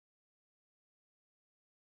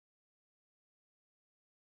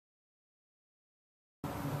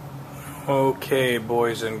Okay,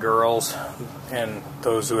 boys and girls, and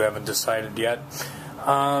those who haven't decided yet,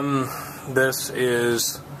 this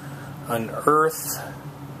is an Earth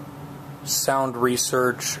Sound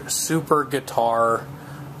Research Super Guitar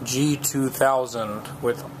G-2000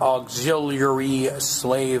 with auxiliary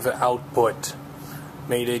slave output,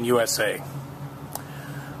 made in USA.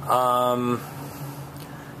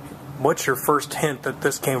 What's your first hint that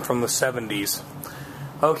this came from the 70s?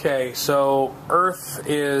 Okay, so Earth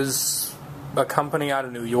is a company out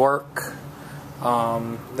of New York.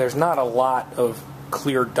 There's not a lot of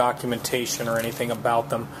clear documentation or anything about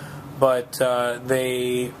them, but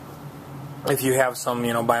if you have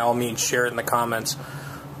some, by all means share it in the comments.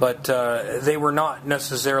 But they were not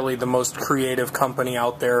necessarily the most creative company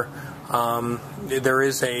out there. There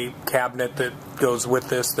is a cabinet that goes with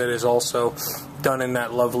this that is also done in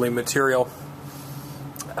that lovely material.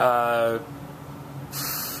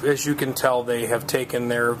 As you can tell, they have taken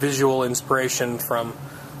their visual inspiration from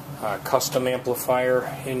Custom Amplifier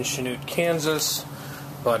in Chanute, Kansas,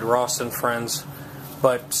 Bud Ross and Friends.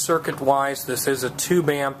 But circuit-wise, this is a tube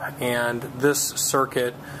amp, and this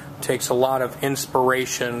circuit takes a lot of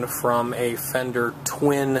inspiration from a Fender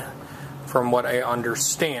Twin, from what I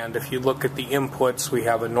understand. If you look at the inputs, we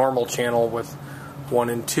have a normal channel with 1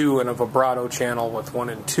 and 2, and a vibrato channel with 1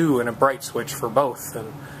 and 2, and a bright switch for both,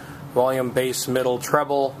 and volume, bass, middle,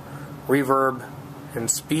 treble, reverb, and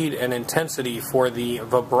speed and intensity for the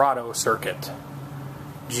vibrato circuit.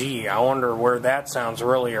 Gee, I wonder where that sounds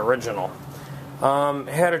really original. It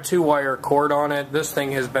had a 2-wire cord on it. This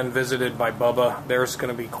thing has been visited by Bubba. There's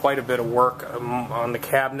going to be quite a bit of work on the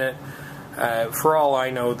cabinet. For all I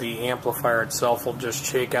know, the amplifier itself will just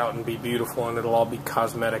shake out and be beautiful, and it'll all be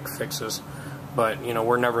cosmetic fixes. But,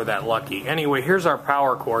 we're never that lucky. Anyway, here's our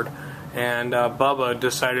power cord. And Bubba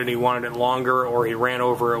decided he wanted it longer, or he ran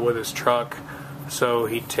over it with his truck, so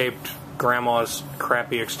he taped Grandma's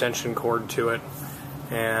crappy extension cord to it,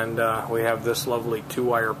 and we have this lovely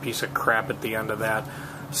 2-wire piece of crap at the end of that.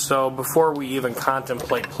 So before we even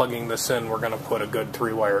contemplate plugging this in, we're going to put a good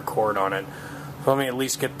 3-wire cord on it. So let me at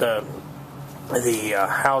least get the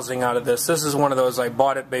housing out of this. This is one of those, I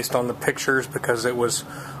bought it based on the pictures because it was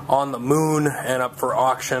on the moon and up for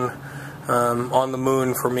auction. On the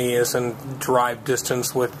moon for me is in drive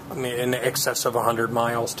distance with in excess of 100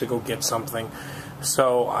 miles to go get something.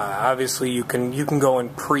 So obviously you can go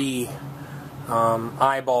and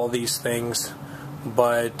eyeball these things,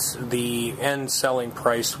 but the end selling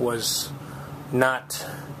price was not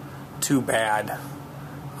too bad.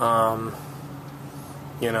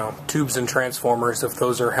 Tubes and transformers, if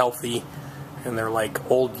those are healthy, and they're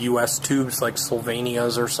like old US tubes like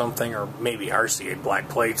Sylvania's or something, or maybe RCA black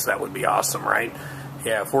plates, that would be awesome, right?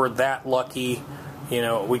 Yeah, if we're that lucky,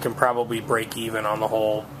 we can probably break even on the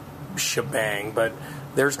whole shebang. But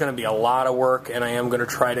there's going to be a lot of work, and I am going to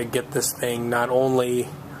try to get this thing not only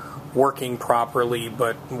working properly,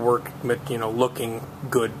 but looking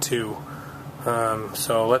good too.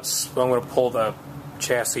 So I'm going to pull the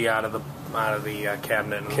chassis out of the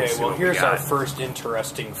cabinet. And okay, well here's our first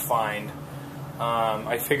interesting find.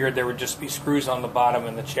 I figured there would just be screws on the bottom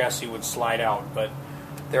and the chassis would slide out, but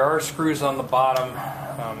there are screws on the bottom.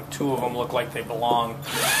 2 of them look like they belong. 1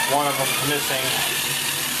 of them's missing,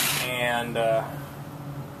 and I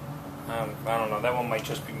don't know, that one might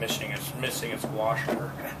just be missing its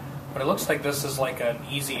washer. But it looks like this is like an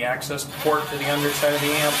easy access port to the underside of the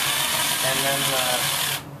amp, and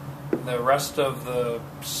then the rest of the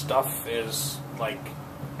stuff is like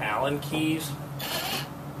Allen keys.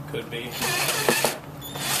 Could be.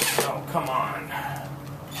 Oh, come on.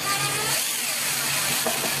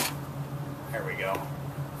 There we go.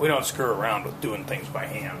 We don't screw around with doing things by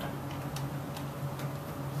hand.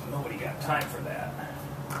 Nobody got time for that.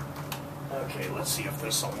 Okay, let's see if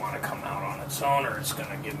this will want to come out on its own, or it's going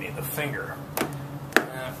to give me the finger.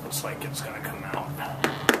 Looks like it's going to come out.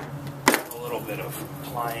 A little bit of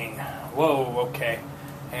plying. Whoa, okay.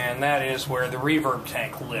 And that is where the reverb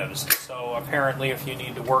tank lives. So apparently if you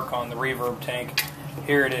need to work on the reverb tank,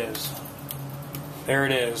 here it is. There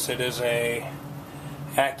it is. It is a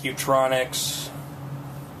Accutronics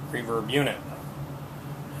reverb unit.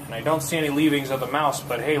 And I don't see any leavings of the mouse,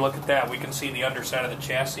 but hey, look at that. We can see the underside of the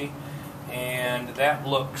chassis, and that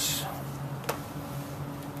looks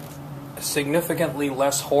significantly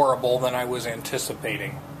less horrible than I was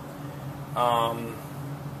anticipating.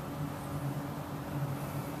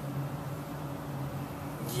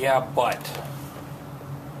 Yeah, but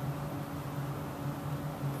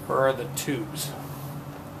where are the tubes?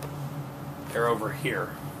 They're over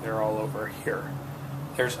here. They're all over here.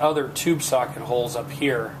 There's other tube socket holes up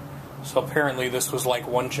here. So apparently this was like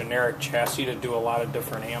one generic chassis to do a lot of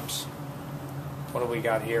different amps. What do we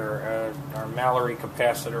got here? Our Mallory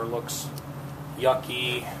capacitor looks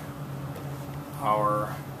yucky.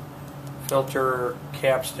 Our filter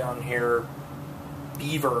caps down here,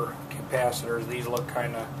 beaver capacitors, these look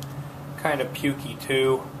kind of pukey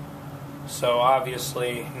too. So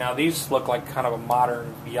obviously, now these look like kind of a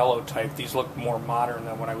modern yellow type. These look more modern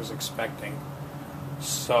than what I was expecting.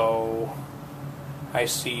 So I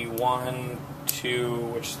see 1, 2,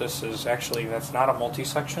 which this is actually, that's not a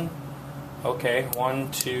multi-section. Okay,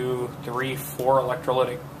 1, 2, 3, 4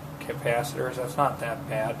 electrolytic capacitors. That's not that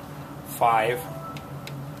bad. 5.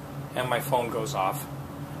 And my phone goes off.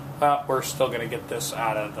 Well, we're still going to get this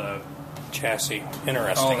out of the chassis.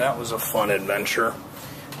 Interesting. Oh, that was a fun adventure.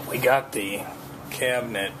 We got the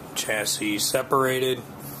cabinet chassis separated.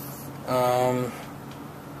 The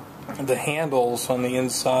handles on the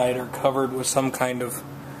inside are covered with some kind of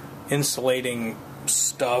insulating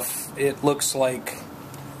stuff. It looks like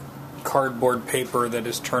cardboard paper that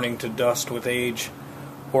is turning to dust with age,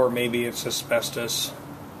 or maybe it's asbestos.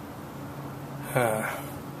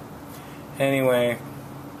 Anyway,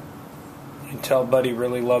 you can tell Buddy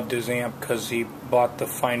really loved his amp because he bought the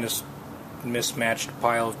finest mismatched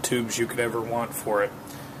pile of tubes you could ever want for it.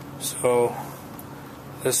 So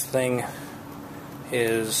this thing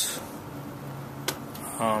is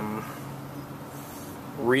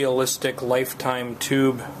realistic lifetime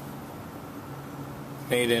tube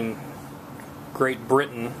made in Great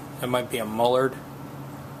Britain. That might be a Mullard.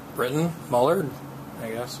 Britain? Mullard? I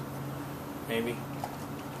guess. Maybe.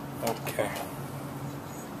 Okay.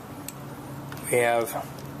 We have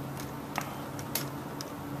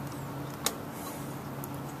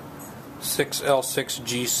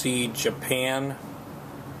L6GC Japan.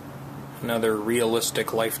 Another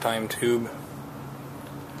realistic lifetime tube.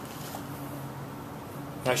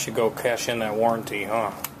 I should go cash in that warranty,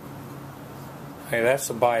 huh? Hey, that's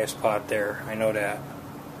the bias pot there. I know that.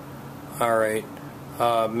 Alright.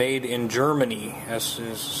 Made in Germany. This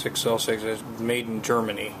is 6L6. It's made in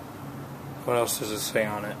Germany. What else does it say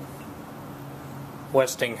on it?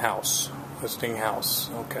 Westinghouse. Westinghouse.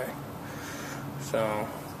 Okay. So,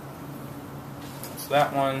 that's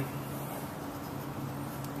that one.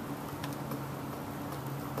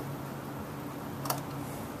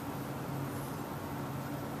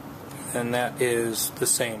 And that is the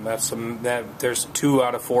same. There's 2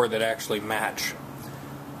 out of 4 that actually match.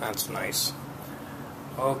 That's nice.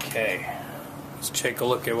 Okay, let's take a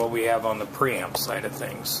look at what we have on the preamp side of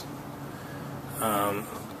things.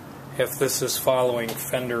 If this is following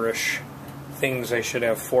Fenderish things, I should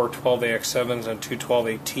have 4 12AX7s and 2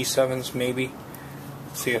 12AT7s maybe.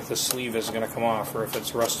 Let's see if the sleeve is going to come off or if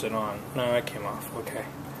it's rusted on. No, it came off. Okay.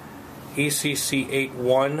 ECC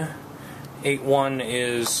 81. 81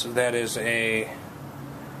 is a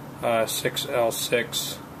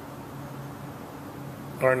 6L6.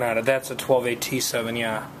 Or not, that's a 12AT7,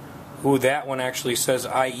 yeah. Ooh, that one actually says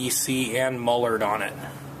IEC and Mullard on it.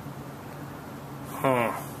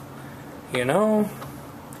 Huh. You know,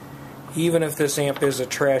 even if this amp is a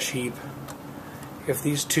trash heap, if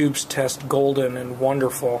these tubes test golden and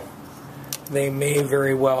wonderful, they may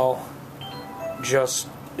very well just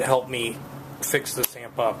help me fix this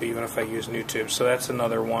amp up, even if I use new tubes. So that's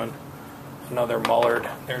another one. Another Mullard.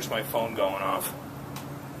 There's my phone going off.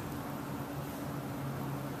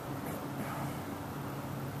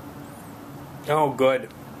 Oh, good.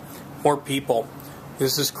 More people.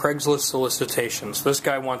 This is Craigslist solicitations. This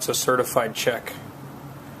guy wants a certified check.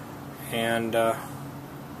 And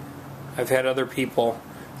I've had other people.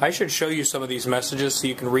 I should show you some of these messages so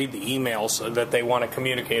you can read the emails that they want to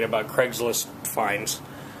communicate about Craigslist finds.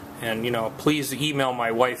 And, you know, please email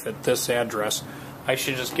my wife at this address. I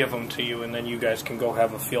should just give them to you and then you guys can go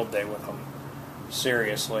have a field day with them.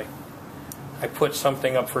 Seriously. I put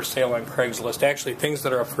something up for sale on Craigslist. Actually, things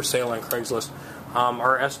that are up for sale on Craigslist.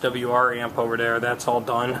 Our SWR amp over there, that's all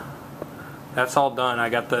done. That's all done. I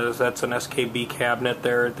got that's an SKB cabinet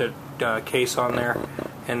there, that case on there.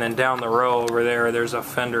 And then down the row over there, there's a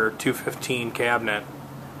Fender 215 cabinet.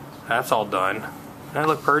 That's all done. Doesn't that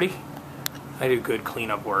look pretty? I do good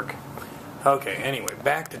cleanup work. Okay, anyway,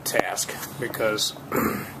 back to task, because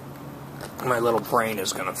my little brain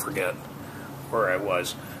is going to forget where I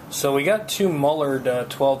was. So we got 2 Mullard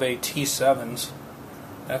 12AT7s.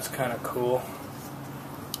 That's kind of cool.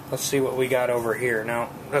 Let's see what we got over here. Now,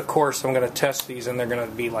 of course, I'm going to test these and they're going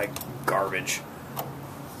to be like garbage.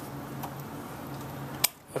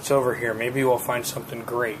 What's over here? Maybe we'll find something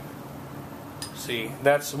great. See,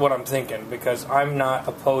 that's what I'm thinking, because I'm not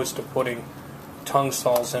opposed to putting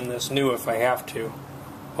tungstiles in this new if I have to.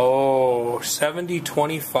 Oh,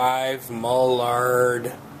 7025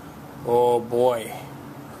 Mullard. Oh boy.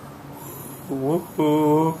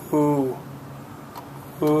 Woohoo!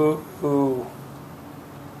 Woohoo!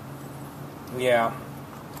 Yeah,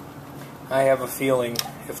 I have a feeling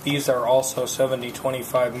if these are also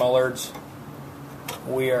 7025 Mullards,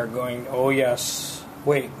 we are going. Oh yes.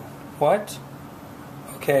 Wait, what?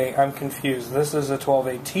 Okay, I'm confused. This is a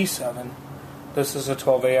 12A-T7. This is a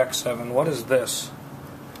 12AX7. What is this?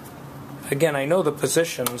 Again, I know the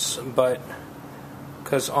positions, but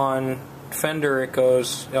because on Fender it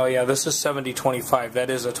goes, oh yeah, this is 7025. That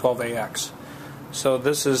is a 12AX. So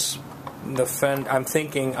this is the Fender. I'm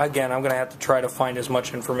thinking, again, I'm going to have to try to find as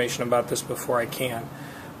much information about this before I can.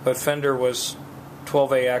 But Fender was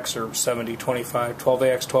 12AX or 7025,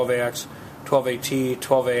 12AX, 12AX, 12AT,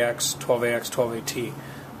 12AX, 12AX, 12AT.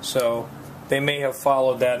 So they may have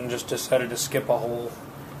followed that and just decided to skip a whole.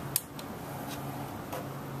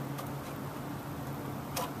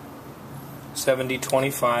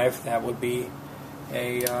 $7025, that would be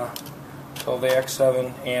a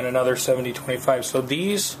 12AX7 and another $7025. So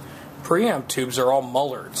these preamp tubes are all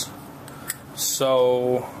Mullards.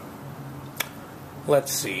 So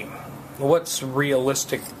let's see, what's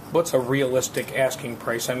realistic? What's a realistic asking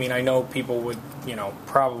price? I mean, I know people would,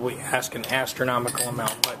 probably ask an astronomical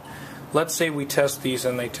amount, but let's say we test these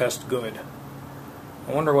and they test good.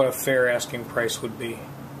 I wonder what a fair asking price would be,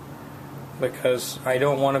 because I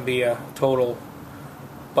don't want to be a total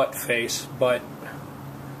butt face, but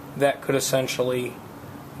that could essentially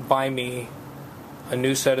buy me a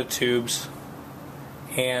new set of tubes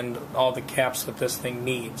and all the caps that this thing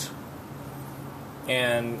needs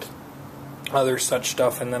and other such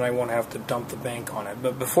stuff, and then I won't have to dump the bank on it.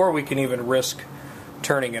 But before we can even risk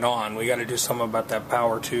turning it on, we got to do something about that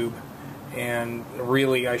power tube, and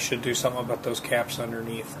really I should do something about those caps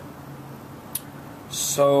underneath.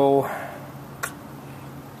 So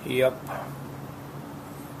yep,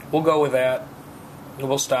 we'll go with that.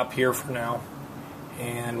 We'll stop here for now,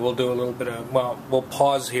 and we'll do a little bit of, we'll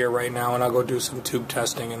pause here right now, and I'll go do some tube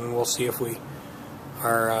testing, and we'll see if we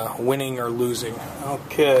are winning or losing.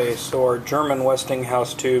 Okay, so our German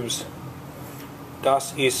Westinghouse tubes,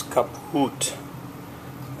 das ist kaputt.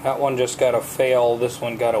 That one just got a fail, this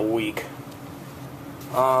one got a weak.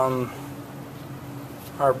 Our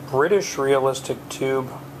British realistic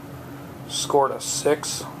tube scored a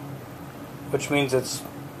 6, which means it's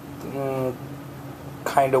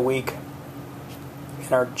kind of weak.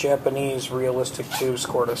 And our Japanese realistic tube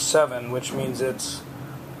scored a 7, which means it's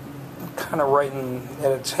kind of right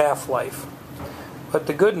at its half-life. But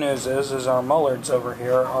the good news is our Mullards over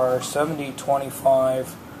here are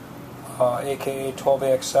 7025, aka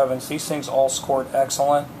 12AX7s. These things all scored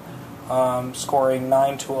excellent, scoring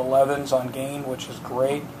 9 to 11s on gain, which is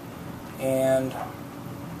great. And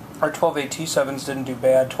our 12AT7s didn't do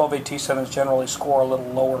bad. 12AT7s generally score a little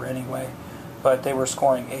lower anyway, but they were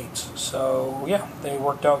scoring 8s. So yeah, they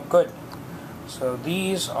worked out good. So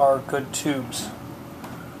these are good tubes.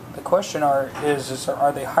 The question is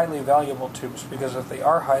are they highly valuable tubes? Because if they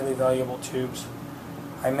are highly valuable tubes,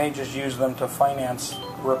 I may just use them to finance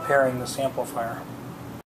repairing this amplifier.